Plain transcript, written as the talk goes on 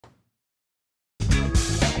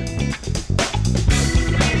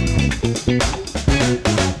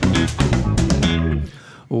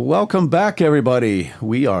Welcome back, everybody.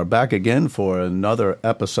 We are back again for another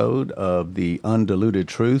episode of The Undiluted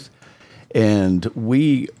Truth. And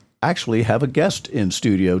we actually have a guest in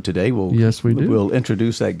studio today. Yes, we do. We'll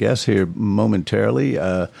introduce that guest here momentarily.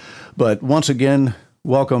 But once again,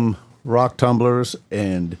 welcome, rock tumblers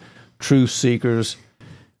and truth seekers.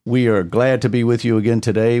 We are glad to be with you again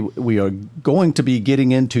today. We are going to be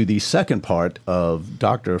getting into the second part of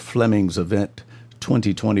Dr. Fleming's event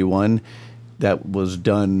 2021 that was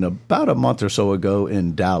done about a month or so ago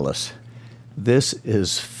in Dallas. This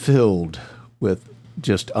is filled with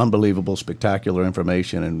just unbelievable, spectacular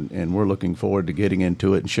information, and we're looking forward to getting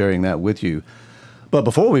into it and sharing that with you. But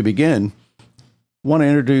before we begin, I want to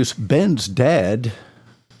introduce Ben's dad.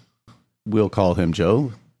 We'll call him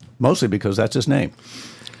Joe, mostly because that's his name.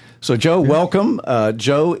 So, Joe, welcome.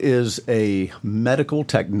 Joe is a medical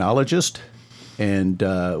technologist, and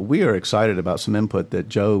we are excited about some input that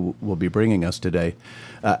Joe will be bringing us today.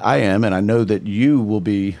 I am, and I know that you will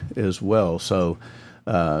be as well. So,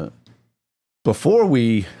 before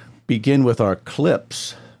we begin with our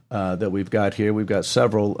clips that we've got here, we've got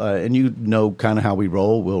several, and you know kind of how we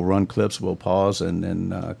roll. We'll run clips, we'll pause, and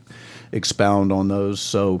then expound on those.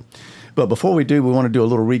 So, but before we do, we want to do a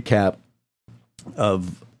little recap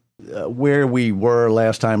of where we were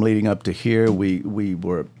last time leading up to here. We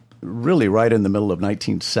were really right in the middle of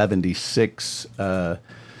 1976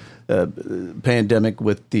 pandemic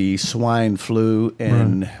with the swine flu,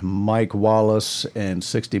 and right. Mike Wallace and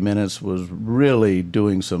 60 Minutes was really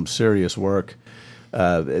doing some serious work.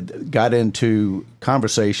 Got into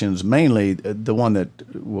conversations, mainly the one that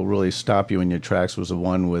will really stop you in your tracks was the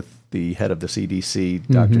one with the head of the CDC,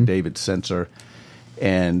 Dr. David Sencer,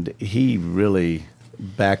 and he really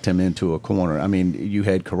backed him into a corner. I mean, you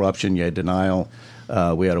had corruption, you had denial.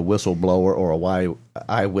 We had a whistleblower or a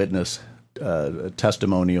eyewitness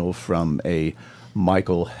testimonial from a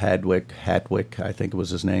Michael Hadwick, I think it was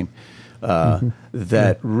his name,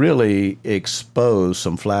 that really exposed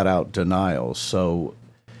some flat-out denials. So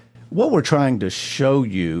what we're trying to show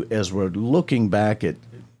you as we're looking back at,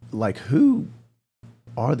 like, who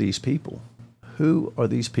are these people? Who are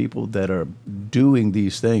these people that are doing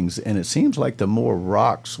these things? And it seems like the more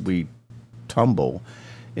rocks we tumble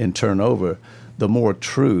and turn over, the more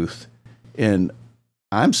truth, and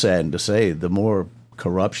I'm saddened to say, the more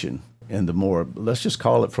corruption and the more, let's just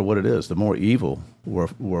call it for what it is, the more evil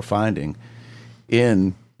we're finding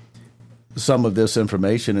in some of this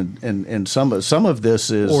information, and some of this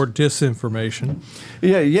is, or disinformation.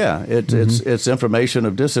 Yeah, it's information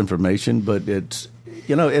of disinformation, but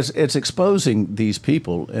it's exposing these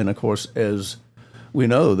people, and of course, as we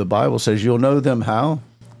know, the Bible says you'll know them how?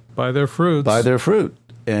 By their fruits. By their fruit.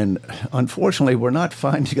 And unfortunately, we're not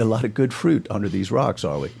finding a lot of good fruit under these rocks,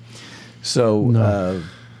 are we? So no.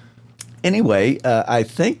 Anyway, I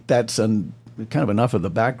think that's kind of enough of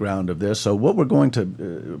the background of this. So what we're going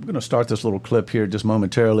to start this little clip here just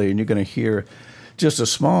momentarily, and you're going to hear just a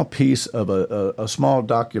small piece of a small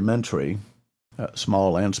documentary,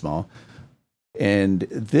 small. And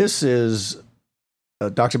this is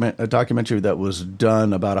a documentary that was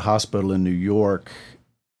done about a hospital in New York.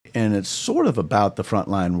 And it's sort of about the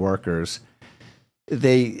frontline workers.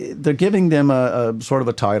 They're giving them a sort of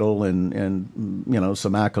a title and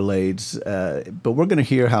some accolades. But we're going to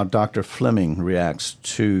hear how Dr. Fleming reacts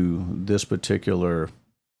to this particular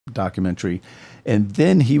documentary, and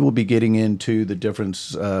then he will be getting into the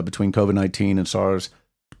difference between COVID-19 and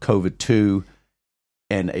SARS-CoV-2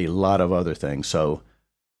 and a lot of other things. So,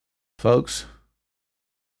 folks,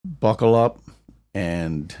 buckle up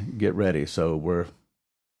and get ready. So we're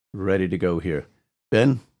ready to go here.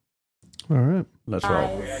 Ben? All right. Let's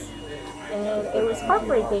roll. It was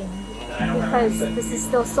heartbreaking because this is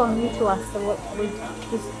still so new to us. So we're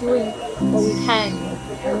just doing what we can,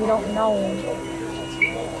 and we don't know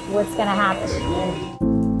what's going to happen.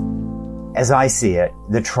 As I see it,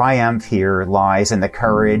 the triumph here lies in the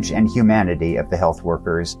courage and humanity of the health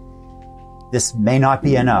workers. This may not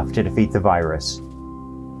be enough to defeat the virus,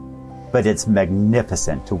 but it's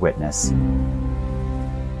magnificent to witness.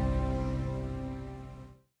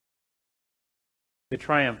 The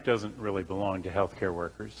triumph doesn't really belong to healthcare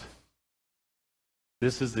workers.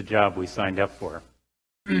 This is the job we signed up for.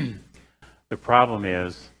 The problem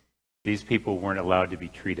is these people weren't allowed to be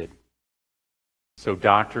treated. So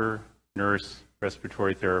doctor, nurse,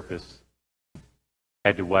 respiratory therapists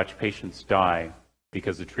had to watch patients die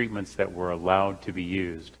because the treatments that were allowed to be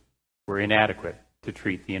used were inadequate to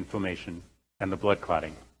treat the inflammation and the blood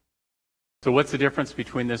clotting. So what's the difference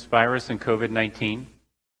between this virus and COVID-19?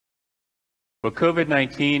 Well,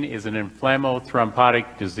 COVID-19 is an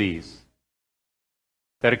inflammothrombotic disease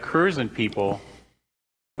that occurs in people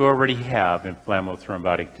who already have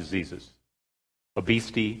inflammothrombotic diseases: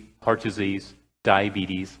 obesity, heart disease,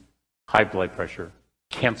 diabetes, high blood pressure,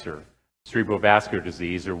 cancer, cerebrovascular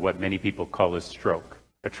disease, or what many people call a stroke,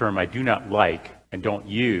 a term I do not like and don't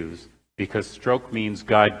use because stroke means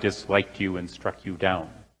God disliked you and struck you down.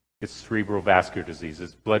 It's cerebrovascular disease.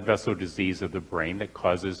 It's blood vessel disease of the brain that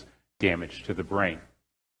causes damage to the brain.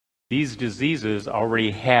 These diseases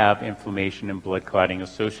already have inflammation and blood clotting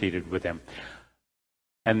associated with them.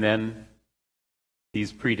 And then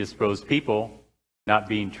these predisposed people, not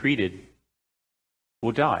being treated,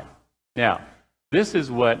 will die. Now, this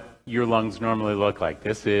is what your lungs normally look like.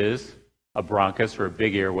 This is a bronchus, or a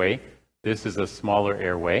big airway. This is a smaller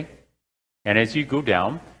airway. And as you go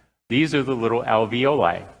down, these are the little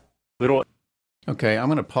alveoli. Okay, I'm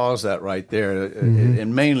going to pause that right there,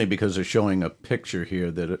 and mainly because they're showing a picture here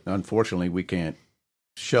that unfortunately we can't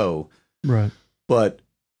show. Right. But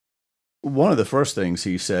one of the first things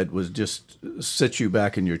he said was just sit you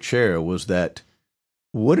back in your chair, was that,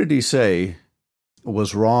 what did he say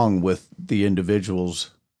was wrong with the individuals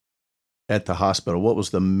at the hospital? What was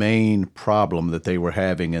the main problem that they were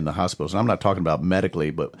having in the hospitals? And I'm not talking about medically,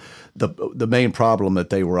 but the main problem that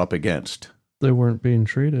they were up against. They weren't being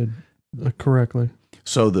treated correctly.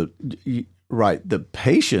 So the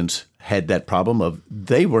patients had that problem of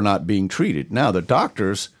they were not being treated. Now the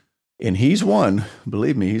doctors, and he's one,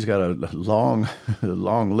 believe me, he's got a long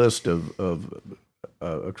list of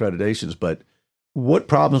accreditations, but what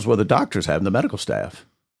problems were the doctors having, the medical staff?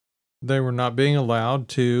 They were not being allowed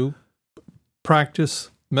to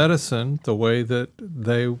practice medicine the way that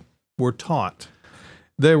they were taught.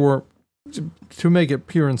 They were, to make it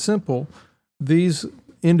pure and simple, these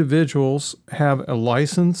individuals have a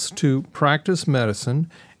license to practice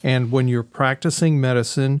medicine, and when you're practicing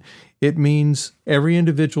medicine, it means every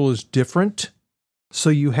individual is different,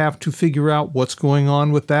 so you have to figure out what's going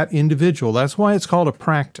on with that individual. That's why it's called a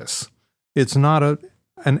practice. It's not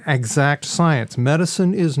an exact science.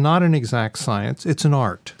 Medicine is not an exact science. It's an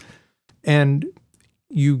art. And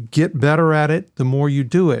you get better at it the more you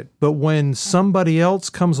do it. But when somebody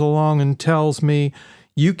else comes along and tells me,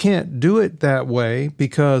 you can't do it that way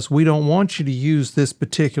because we don't want you to use this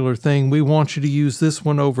particular thing, we want you to use this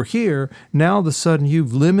one over here, now all of a sudden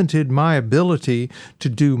you've limited my ability to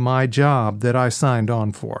do my job that I signed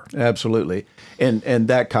on for. Absolutely. And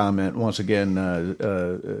that comment, once again,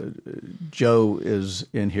 Joe is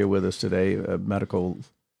in here with us today, a medical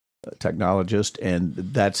technologist, and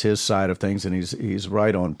that's his side of things, and he's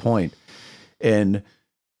right on point. And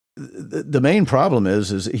the main problem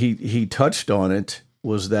is he touched on it,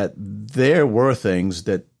 was that there were things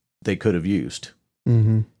that they could have used,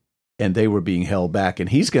 and they were being held back. And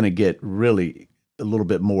he's going to get really a little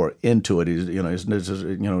bit more into it.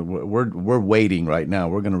 We're waiting right now.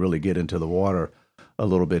 We're going to really get into the water a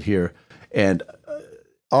little bit here. And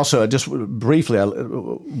also, just briefly, I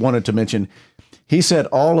wanted to mention, he said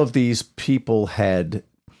all of these people had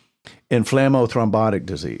inflammothrombotic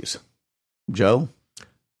disease. Joe?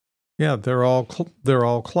 Yeah, they're all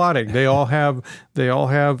clotting. They all have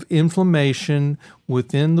inflammation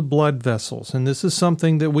within the blood vessels, and this is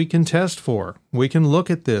something that we can test for. We can look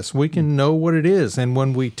at this. We can know what it is, and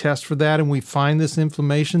when we test for that and we find this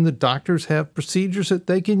inflammation, the doctors have procedures that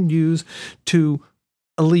they can use to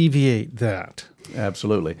alleviate that.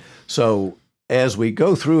 Absolutely. So as we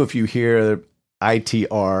go through, if you hear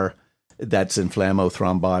ITR, that's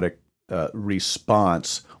inflammothrombotic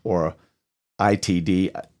response, or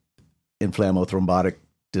ITD, inflammothrombotic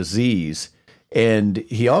disease. And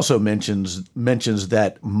he also mentions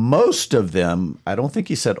that most of them, I don't think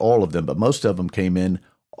he said all of them, but most of them came in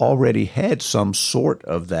already had some sort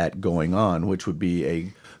of that going on, which would be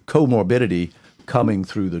a comorbidity coming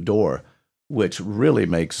through the door, which really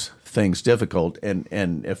makes things difficult. And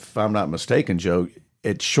if I'm not mistaken, Joe,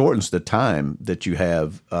 it shortens the time that you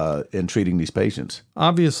have in treating these patients.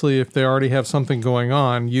 Obviously, if they already have something going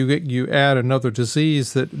on, you add another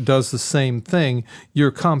disease that does the same thing, you're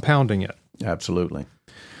compounding it. Absolutely.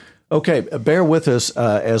 Okay, bear with us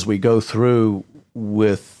as we go through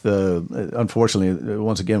with, unfortunately,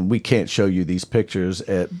 once again, we can't show you these pictures,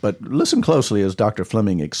 but listen closely as Dr.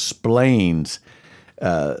 Fleming explains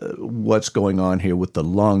what's going on here with the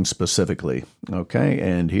lung specifically. Okay,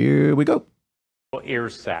 and here we go. Air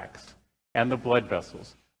sacs and the blood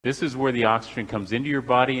vessels. This is where the oxygen comes into your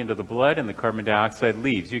body, into the blood, and the carbon dioxide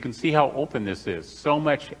leaves. You can see how open this is. So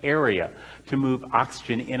much area to move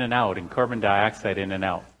oxygen in and out and carbon dioxide in and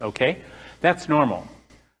out. Okay? That's normal.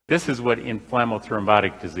 This is what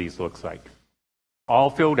inflammothrombotic disease looks like. All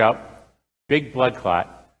filled up, big blood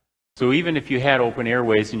clot, So even if you had open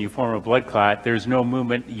airways and you form a blood clot, there's no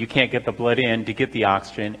movement. You can't get the blood in to get the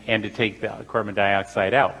oxygen and to take the carbon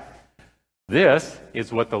dioxide out. This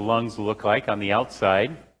is what the lungs look like on the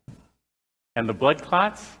outside. And the blood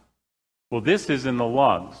clots? Well, this is in the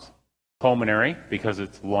lungs. Pulmonary, because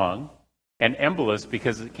it's lung, and embolus,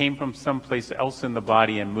 because it came from someplace else in the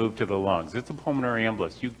body and moved to the lungs. It's a pulmonary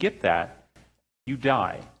embolus. You get that, you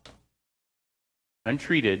die.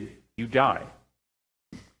 Untreated, you die.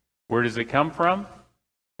 Where does it come from?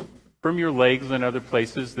 From your legs and other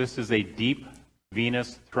places. This is a deep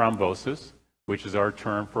venous thrombosis, which is our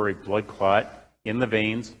term for a blood clot in the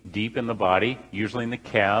veins, deep in the body, usually in the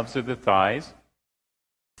calves or the thighs.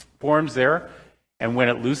 Forms there, and when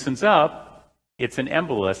it loosens up, it's an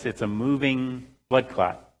embolus. It's a moving blood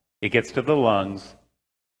clot. It gets to the lungs,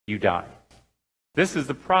 you die. This is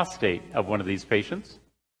the prostate of one of these patients,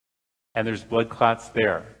 and there's blood clots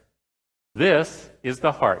there. This is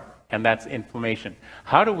the heart, and that's inflammation.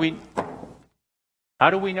 How do we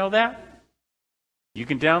know that? You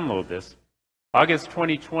can download this. August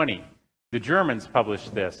 2020, the Germans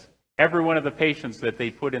published this. Every one of the patients that they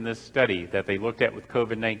put in this study that they looked at with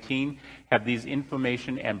COVID-19 have these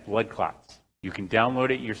inflammation and blood clots. You can download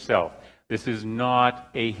it yourself. This is not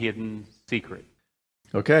a hidden secret.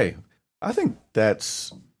 Okay. I think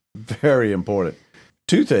that's very important.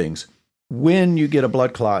 Two things. When you get a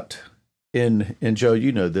blood clot in Joe,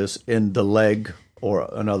 you know this, in the leg or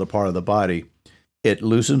another part of the body, it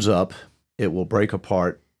loosens up, it will break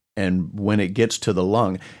apart, and when it gets to the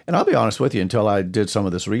lung, and I'll be honest with you, until I did some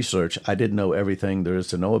of this research, I didn't know everything there is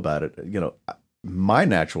to know about it. You know, my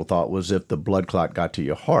natural thought was if the blood clot got to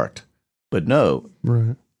your heart, but no,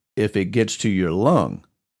 Right. if it gets to your lung,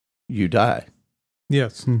 you die.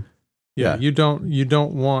 Yes. Yeah. You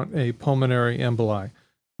don't want a pulmonary emboli.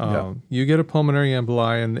 You get a pulmonary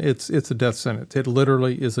emboli, and it's a death sentence. It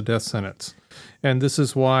literally is a death sentence. And this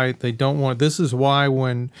is why they don't want. This is why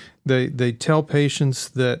when they tell patients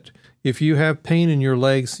that if you have pain in your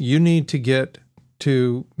legs, you need to get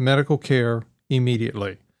to medical care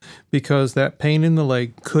immediately, because that pain in the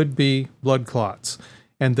leg could be blood clots,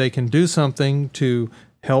 and they can do something to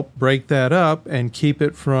help break that up and keep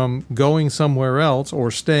it from going somewhere else or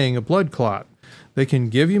staying a blood clot. They can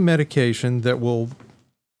give you medication that will,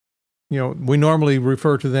 we normally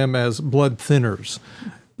refer to them as blood thinners.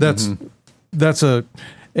 That's a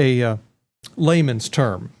layman's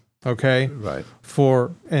term, okay? Right.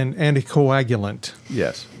 For an anticoagulant.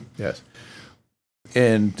 Yes.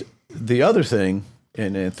 And the other thing,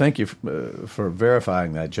 and thank you for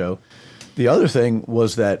verifying that, Joe. The other thing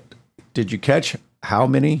was that, did you catch how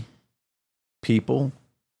many people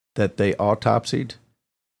that they autopsied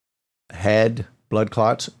had blood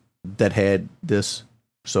clots that had this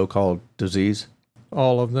so-called disease?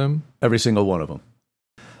 All of them? Every single one of them.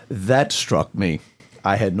 That struck me.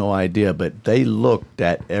 I had no idea, but they looked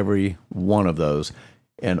at every one of those.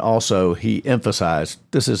 And also, he emphasized,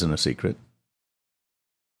 this isn't a secret.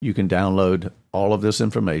 You can download all of this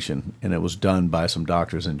information, and it was done by some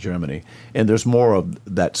doctors in Germany. And there's more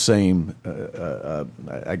of that same,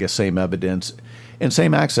 same evidence and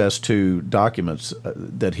same access to documents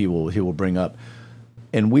that he will bring up.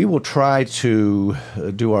 And we will try to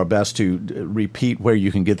do our best to repeat where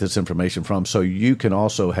you can get this information from, so you can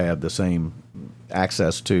also have the same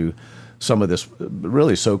access to some of this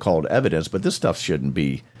really so-called evidence. But this stuff shouldn't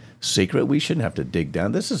be secret. We shouldn't have to dig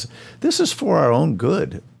down. This is for our own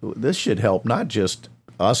good. This should help not just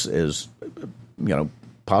us as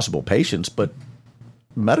possible patients, but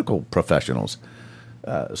medical professionals.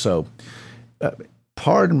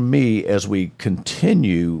 Pardon me as we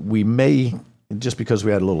continue. We may, just because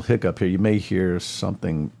we had a little hiccup here, you may hear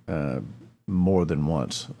something more than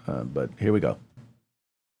once. But here we go.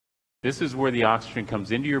 This is where the oxygen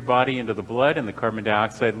comes into your body, into the blood, and the carbon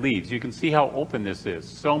dioxide leaves. You can see how open this is.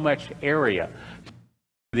 So much area.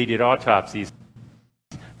 They did autopsies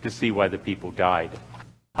to see why the people died.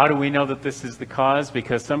 How do we know that this is the cause?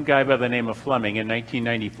 Because some guy by the name of Fleming in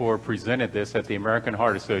 1994 presented this at the American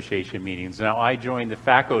Heart Association meetings. Now, I joined the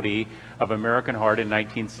faculty of American Heart in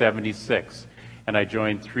 1976, and I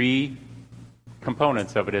joined 3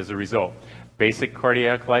 components of it as a result. Basic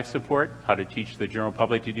cardiac life support, how to teach the general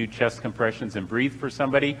public to do chest compressions and breathe for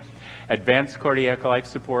somebody. Advanced cardiac life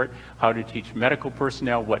support, how to teach medical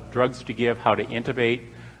personnel what drugs to give, how to intubate.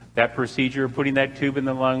 That procedure, putting that tube in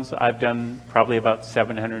the lungs, I've done probably about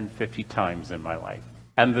 750 times in my life.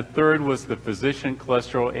 And the third was the physician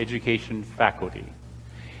cholesterol education faculty,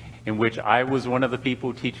 in which I was one of the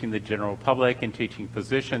people teaching the general public and teaching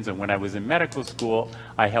physicians. And when I was in medical school,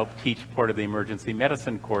 I helped teach part of the emergency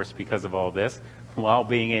medicine course because of all this while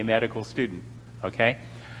being a medical student, okay?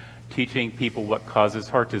 teaching people what causes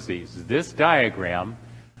heart disease. This diagram,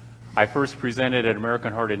 I first presented at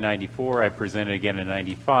American Heart in 94, I presented again in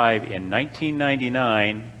 95. In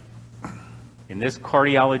 1999, in this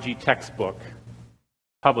cardiology textbook,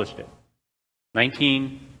 published it,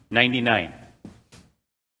 1999.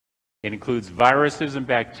 It includes viruses and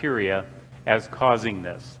bacteria as causing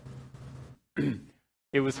this.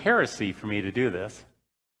 It was heresy for me to do this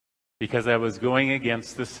because I was going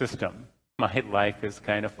against the system. My life is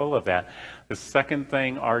kind of full of that. The second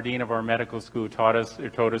thing our dean of our medical school told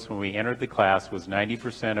us when we entered the class was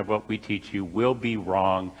 90% of what we teach you will be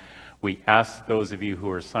wrong. We ask those of you who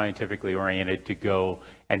are scientifically oriented to go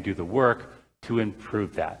and do the work to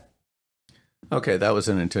improve that. Okay, that was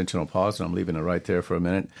an intentional pause, and I'm leaving it right there for a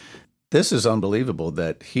minute. This is unbelievable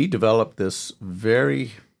that he developed this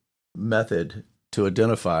very method to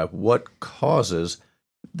identify what causes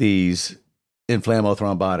these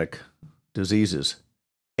inflammothrombotic diseases.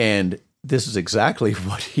 And this is exactly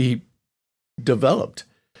what he developed,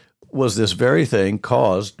 was this very thing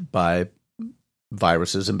caused by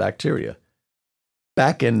viruses and bacteria.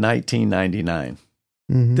 Back in 1999,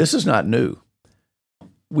 This is not new.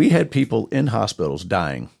 We had people in hospitals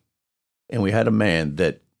dying, and we had a man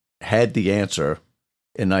that had the answer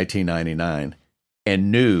in 1999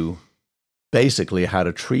 and knew basically how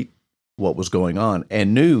to treat what was going on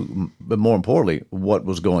and knew, but more importantly, what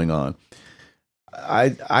was going on.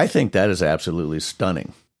 I think that is absolutely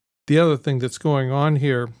stunning. The other thing that's going on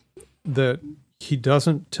here that he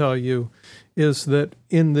doesn't tell you is that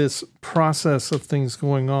in this process of things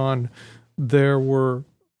going on, there were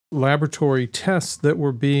laboratory tests that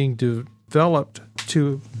were being developed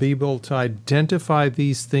to be able to identify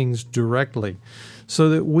these things directly, so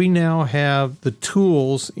that we now have the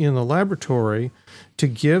tools in the laboratory to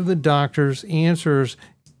give the doctors answers.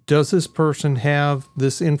 Does this person have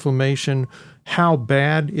this inflammation? How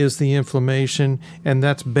bad is the inflammation? And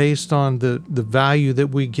that's based on the value that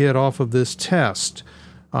we get off of this test.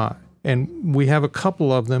 And we have a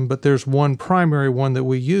couple of them, but there's one primary one that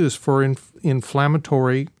we use for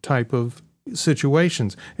inflammatory type of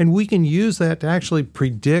situations. And we can use that to actually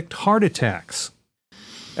predict heart attacks.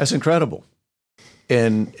 That's incredible.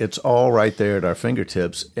 And it's all right there at our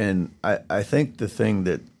fingertips. And I think the thing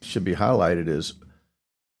that should be highlighted is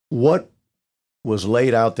what was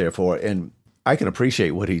laid out there for, and I can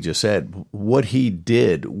appreciate what he just said, what he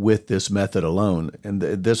did with this method alone, and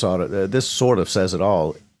this sort of says it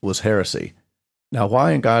all, was heresy. Now,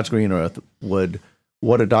 why in God's green earth would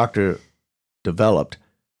what a doctor developed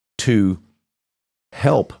to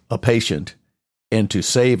help a patient and to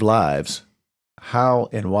save lives, how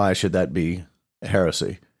and why should that be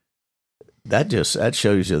heresy? That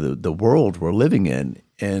shows you the world we're living in.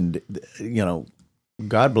 And, you know,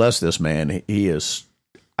 God bless this man. He is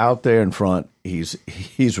out there in front. He's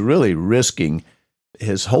really risking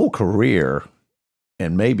his whole career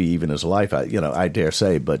and maybe even his life, I dare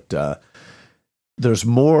say. But there's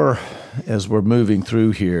more as we're moving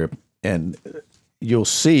through here, and you'll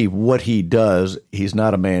see what he does. He's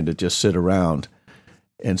not a man to just sit around,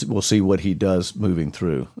 and we'll see what he does moving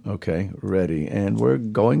through. Okay, ready, and we're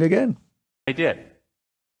going again. I did.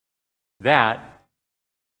 That.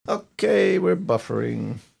 Okay, we're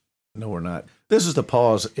buffering. No, we're not. This is the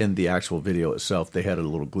pause in the actual video itself. They had a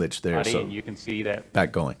little glitch there. So and you can see that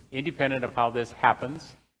back going. Independent of how this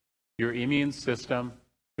happens, your immune system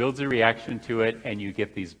builds a reaction to it, and you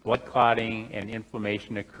get these blood clotting and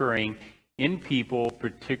inflammation occurring in people,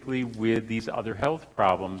 particularly with these other health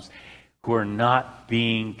problems, who are not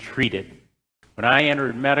being treated. When I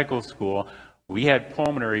entered medical school, we had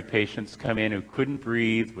pulmonary patients come in who couldn't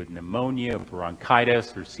breathe with pneumonia,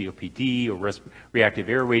 bronchitis, or COPD, or reactive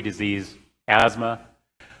airway disease, asthma.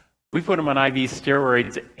 We put them on IV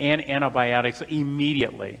steroids and antibiotics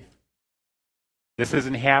immediately. This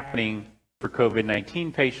isn't happening for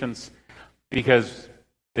COVID-19 patients because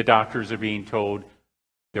the doctors are being told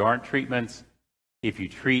there aren't treatments. If you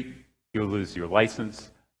treat, you'll lose your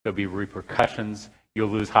license. There'll be repercussions. You'll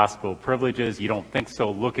lose hospital privileges. You don't think so?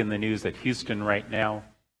 Look in the news at Houston right now.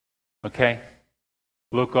 Okay?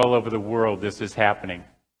 Look all over the world. This is happening.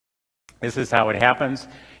 This is how it happens.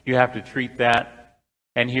 You have to treat that.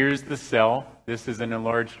 And here's the cell. This is an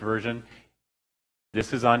enlarged version.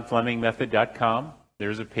 This is on FlemingMethod.com.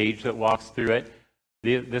 There's a page that walks through it.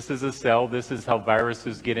 This is a cell. This is how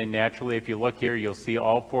viruses get in naturally. If you look here, you'll see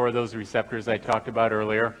all four of those receptors I talked about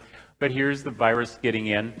earlier. But here's the virus getting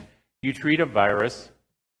in. You treat a virus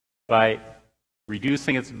by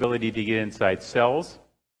reducing its ability to get inside cells,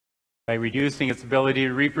 by reducing its ability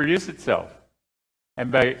to reproduce itself,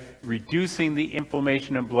 and by reducing the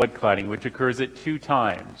inflammation and blood clotting, which occurs at 2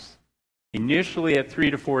 times. Initially at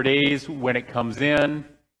 3 to 4 days, when it comes in,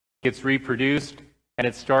 gets reproduced, and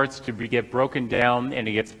it starts to get broken down, and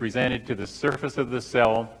it gets presented to the surface of the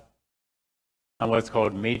cell on what's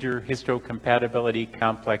called major histocompatibility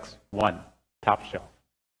complex 1, top shelf.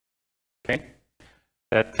 Okay?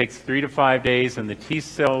 That takes 3 to 5 days, and the T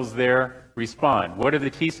cells there respond. What do the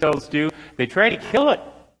T cells do? They try to kill it.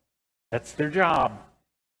 That's their job.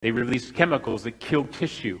 They release chemicals that kill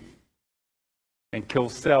tissue and kill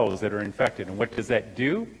cells that are infected. And what does that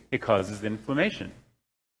do? It causes inflammation.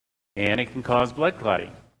 And it can cause blood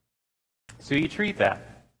clotting. So you treat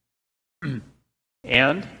that.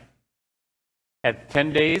 And at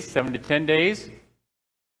 10 days, 7 to 10 days,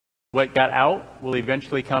 what got out will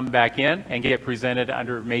eventually come back in and get presented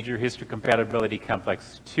under major histocompatibility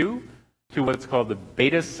complex 2 to what's called the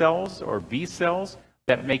beta cells or B cells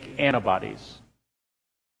that make antibodies.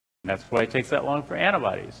 And that's why it takes that long for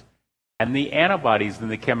antibodies. And the antibodies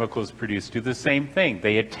and the chemicals produced do the same thing.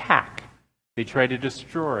 They attack, they try to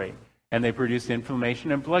destroy, and they produce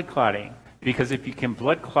inflammation and blood clotting. Because if you can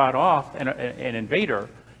blood clot off an invader,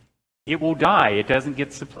 it will die. It doesn't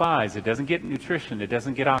get supplies, it doesn't get nutrition, it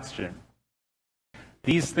doesn't get oxygen.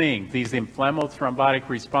 These things, these inflammothrombotic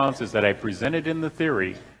responses that I presented in the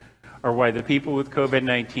theory, are why the people with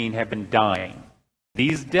COVID-19 have been dying.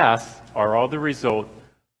 These deaths are all the result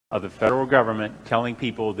of the federal government telling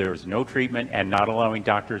people there's no treatment and not allowing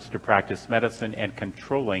doctors to practice medicine and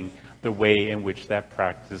controlling the way in which that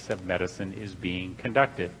practice of medicine is being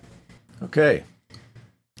conducted. Okay.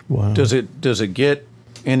 Wow. Does it get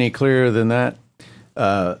any clearer than that?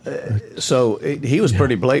 He was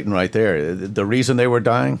pretty blatant right there. The reason they were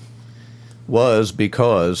dying was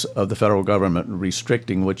because of the federal government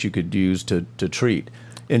restricting what you could use to treat.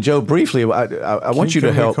 And Joe, briefly, I want you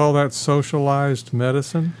to help. Can we call that socialized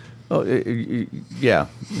medicine? Oh, yeah.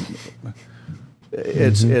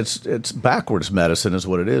 It's backwards medicine is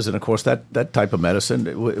what it is, and of course that type of medicine,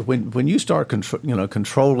 when you start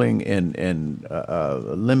controlling and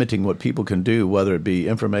limiting what people can do, whether it be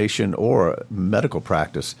information or medical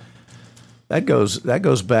practice, that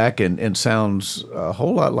goes back and sounds a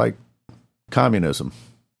whole lot like communism.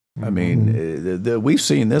 I mean, we've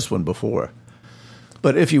seen this one before.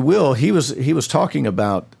 But if you will, he was talking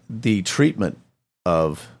about the treatment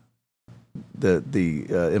of the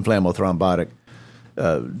inflammothrombotic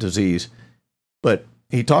disease, but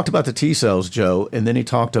he talked about the T cells, Joe, and then he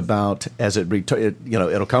talked about as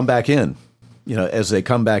it'll come back in, as they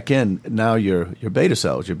come back in. Now your beta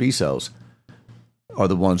cells, your B cells, are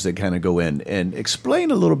the ones that kind of go in. And explain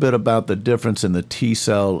a little bit about the difference in the T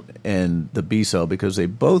cell and the B cell, because they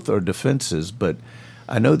both are defenses, but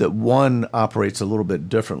I know that one operates a little bit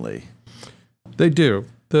differently. They do.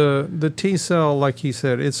 The T cell, like he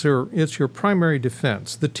said, it's your primary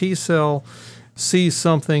defense. The T cell sees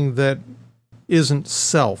something that isn't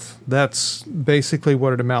self. That's basically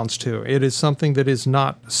what it amounts to. It is something that is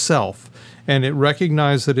not self, and it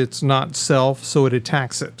recognizes that it's not self, so it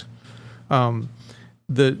attacks it.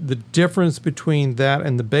 The difference between that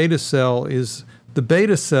and the beta cell is the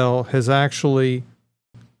beta cell has actually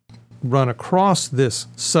run across this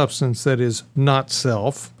substance that is not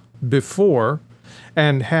self before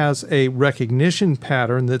and has a recognition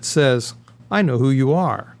pattern that says, I know who you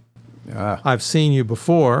are. I've seen you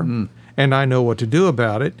before, and I know what to do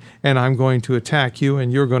about it, and I'm going to attack you,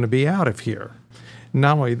 and you're going to be out of here.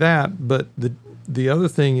 Not only that, but the other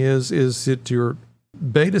thing is that your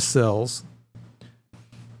beta cells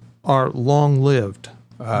are long-lived.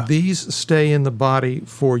 These stay in the body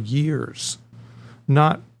for years,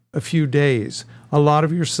 not a few days. A lot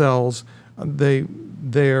of your cells,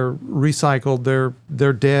 they're recycled.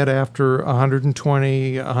 They're dead after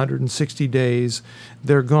 120, 160 days.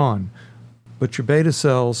 They're gone. But your beta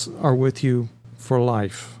cells are with you for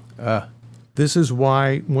life. This is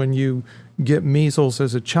why when you get measles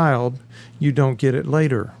as a child, you don't get it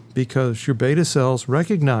later, because your beta cells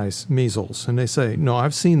recognize measles and they say, no,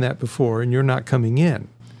 I've seen that before and you're not coming in.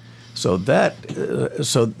 So that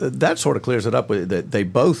sort of clears it up. That they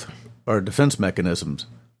both are defense mechanisms,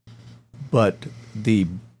 but the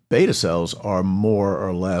beta cells are more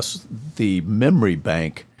or less the memory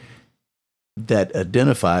bank that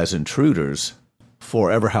identifies intruders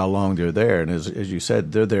for ever how long they're there. And as you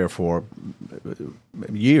said, they're there for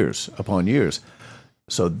years upon years.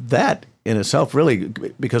 So that in itself really,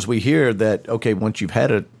 because we hear that, okay, once you've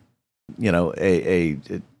had a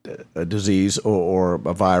disease or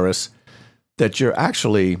a virus, that you're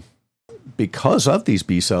actually, because of these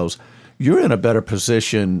B cells, you're in a better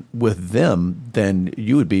position with them than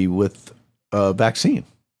you would be with a vaccine.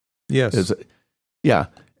 Yes. Yeah,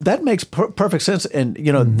 that makes perfect sense. And,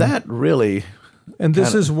 that really And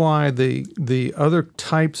this is why the other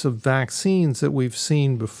types of vaccines that we've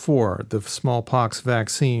seen before, the smallpox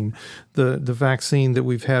vaccine, the vaccine that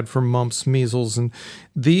we've had for mumps, measles, and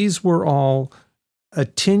these were all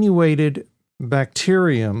attenuated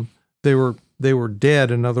bacterium. They were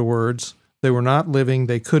dead, in other words. They were not living.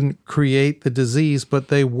 They couldn't create the disease, but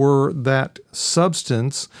they were that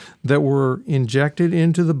substance that were injected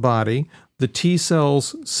into the body. The T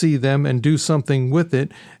cells see them and do something with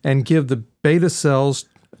it and give the beta cells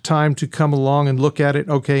time to come along and look at it.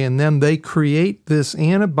 Okay, and then they create this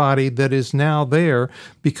antibody that is now there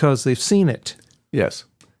because they've seen it. Yes.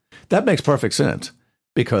 That makes perfect sense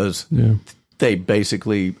because they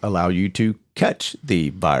basically allow you to catch the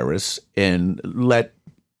virus and let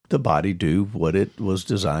the body do what it was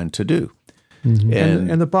designed to do.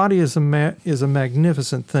 Mm-hmm. And the body is a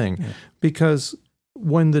magnificent thing because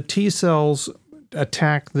when the T cells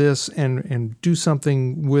attack this and do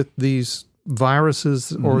something with these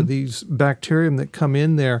viruses or these bacterium that come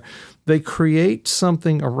in there, they create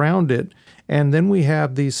something around it. And then we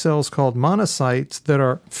have these cells called monocytes that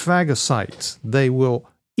are phagocytes. They will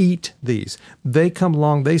eat these. They come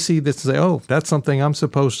along, they see this and say, oh, that's something I'm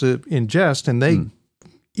supposed to ingest. And they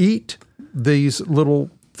eat these little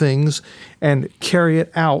things and carry it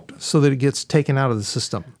out so that it gets taken out of the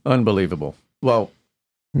system. Unbelievable. Well,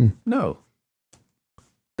 no.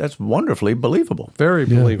 That's wonderfully believable. Very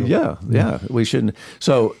believable. Yeah. We shouldn't.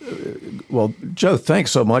 So, well, Joe,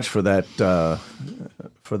 thanks so much for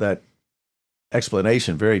that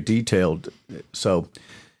explanation. Very detailed. So,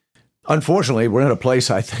 unfortunately, we're in a place,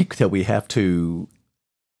 I think, that we have to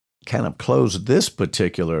kind of close this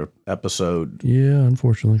particular episode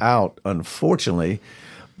out, unfortunately.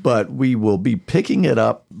 But we will be picking it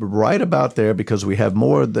up right about there because we have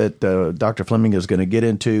more that Dr. Fleming is going to get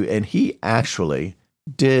into. And he actually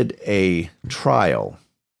did a trial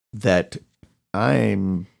that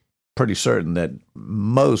I'm pretty certain that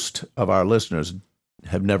most of our listeners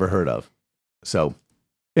have never heard of. So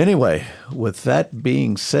anyway, with that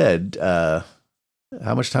being said,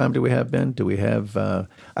 how much time do we have, Ben? Do we have,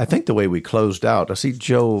 I think the way we closed out, I see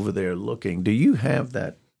Joe over there looking. Do you have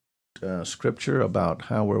that scripture about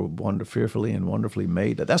how we're fearfully and wonderfully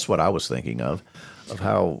made? That's what I was thinking of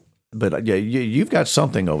how, but yeah, you've got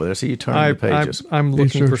something over there. So you turn the pages. I'm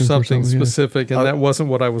looking for something specific, and that wasn't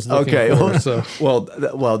what I was looking for. So.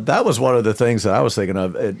 Well, that was one of the things that I was thinking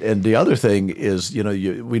of. And the other thing is,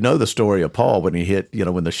 we know the story of Paul when he hit,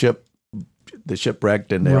 when the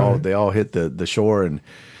shipwrecked and they all hit the shore, and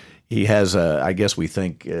he has I guess we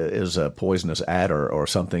think is a poisonous adder or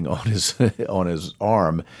something on his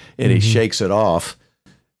arm, and he shakes it off,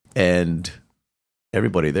 and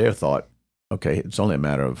everybody there thought, okay, it's only a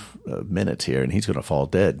matter of minutes here, and he's going to fall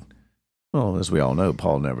dead. Well, as we all know,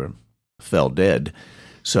 Paul never fell dead.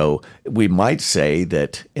 So we might say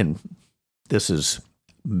that, and this is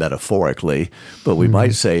metaphorically, but we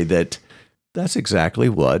might say that that's exactly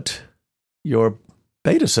what your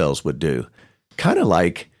beta cells would do. Kind of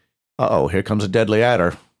like, here comes a deadly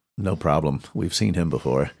adder. No problem. We've seen him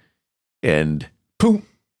before. And boom.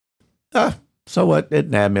 So what? It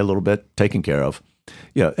nabbed me a little bit. Taken care of.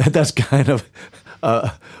 That's kind of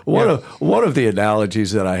one of the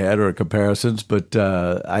analogies that I had, or comparisons. But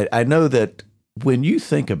I know that when you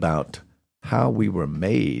think about how we were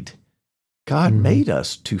made, God made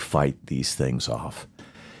us to fight these things off.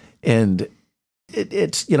 And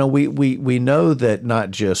it's we know that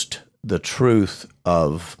not just the truth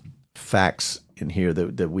of facts in here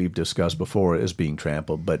that we've discussed before is being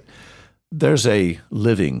trampled, but there's a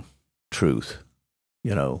living truth.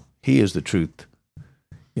 He is the truth.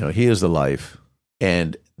 He is the life.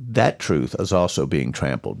 And that truth is also being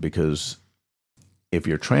trampled, because if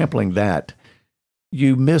you're trampling that,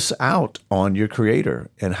 you miss out on your Creator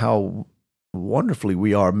and how wonderfully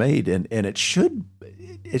we are made. And it should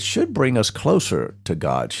bring us closer to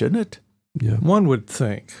God, shouldn't it? Yeah. One would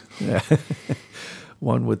think. Yeah.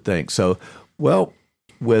 One would think. So, well,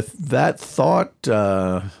 with that thought,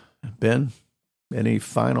 Ben, any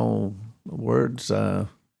final words?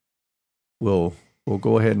 We'll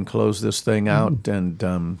go ahead and close this thing out,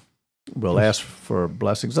 and we'll ask for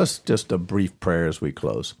blessings. Let's just a brief prayer as we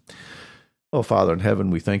close. Oh, Father in heaven,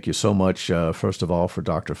 we thank you so much, first of all, for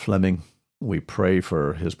Dr. Fleming. We pray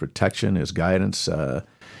for his protection, his guidance,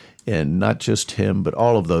 and not just him, but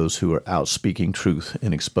all of those who are out speaking truth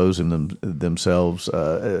and exposing themselves,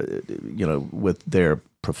 with their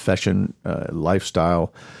profession,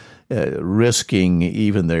 lifestyle, risking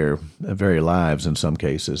even their very lives in some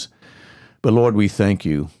cases. But Lord, we thank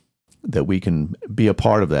you that we can be a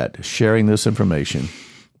part of that, sharing this information.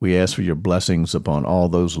 We ask for your blessings upon all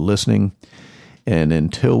those listening, And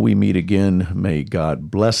until we meet again, may God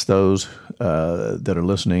bless those that are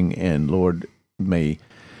listening. And Lord, may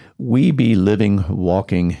we be living,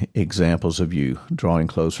 walking examples of you, drawing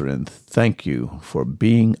closer. And thank you for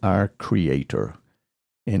being our Creator.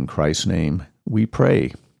 In Christ's name we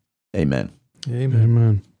pray. Amen.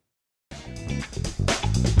 Amen. Amen.